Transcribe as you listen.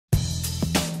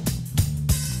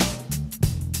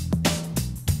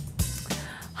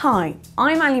Hi,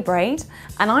 I'm Ali Braid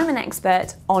and I'm an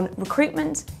expert on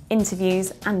recruitment,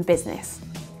 interviews and business.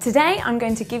 Today I'm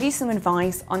going to give you some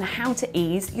advice on how to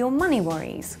ease your money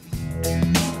worries.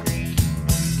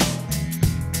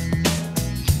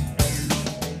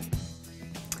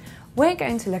 We're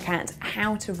going to look at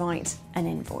how to write an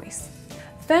invoice.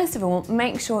 First of all,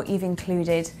 make sure you've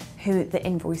included who the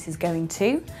invoice is going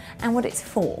to and what it's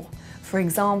for. For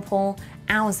example,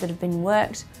 hours that have been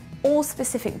worked, or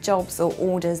specific jobs or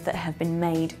orders that have been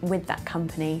made with that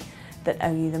company that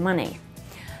owe you the money.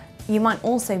 You might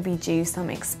also be due some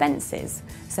expenses,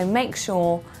 so make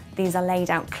sure these are laid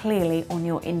out clearly on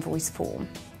your invoice form.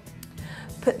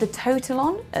 Put the total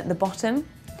on at the bottom,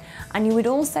 and you would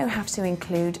also have to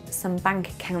include some bank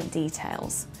account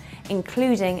details,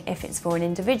 including, if it's for an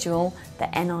individual, the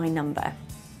NI number.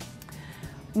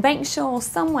 Make sure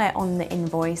somewhere on the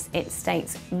invoice it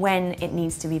states when it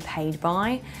needs to be paid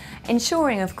by,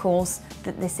 ensuring of course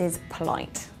that this is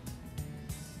polite.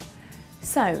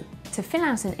 So, to fill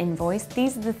out an invoice,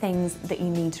 these are the things that you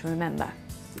need to remember.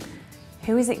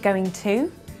 Who is it going to?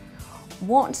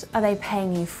 What are they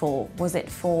paying you for? Was it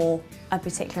for a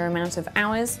particular amount of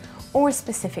hours or a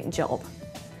specific job?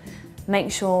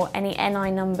 Make sure any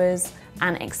NI numbers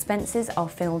and expenses are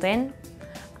filled in,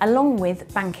 along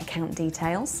with bank account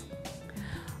details,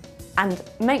 and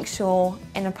make sure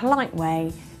in a polite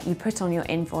way you put on your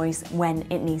invoice when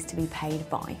it needs to be paid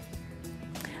by.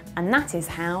 And that is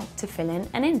how to fill in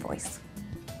an invoice.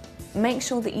 Make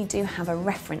sure that you do have a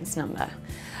reference number.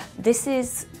 This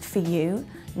is for you,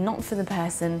 not for the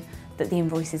person that the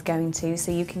invoice is going to,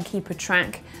 so you can keep a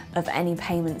track of any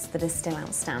payments that are still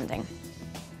outstanding.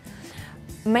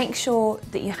 Make sure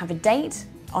that you have a date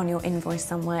on your invoice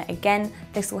somewhere. Again,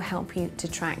 this will help you to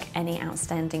track any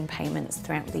outstanding payments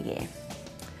throughout the year.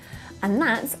 And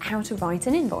that's how to write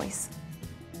an invoice.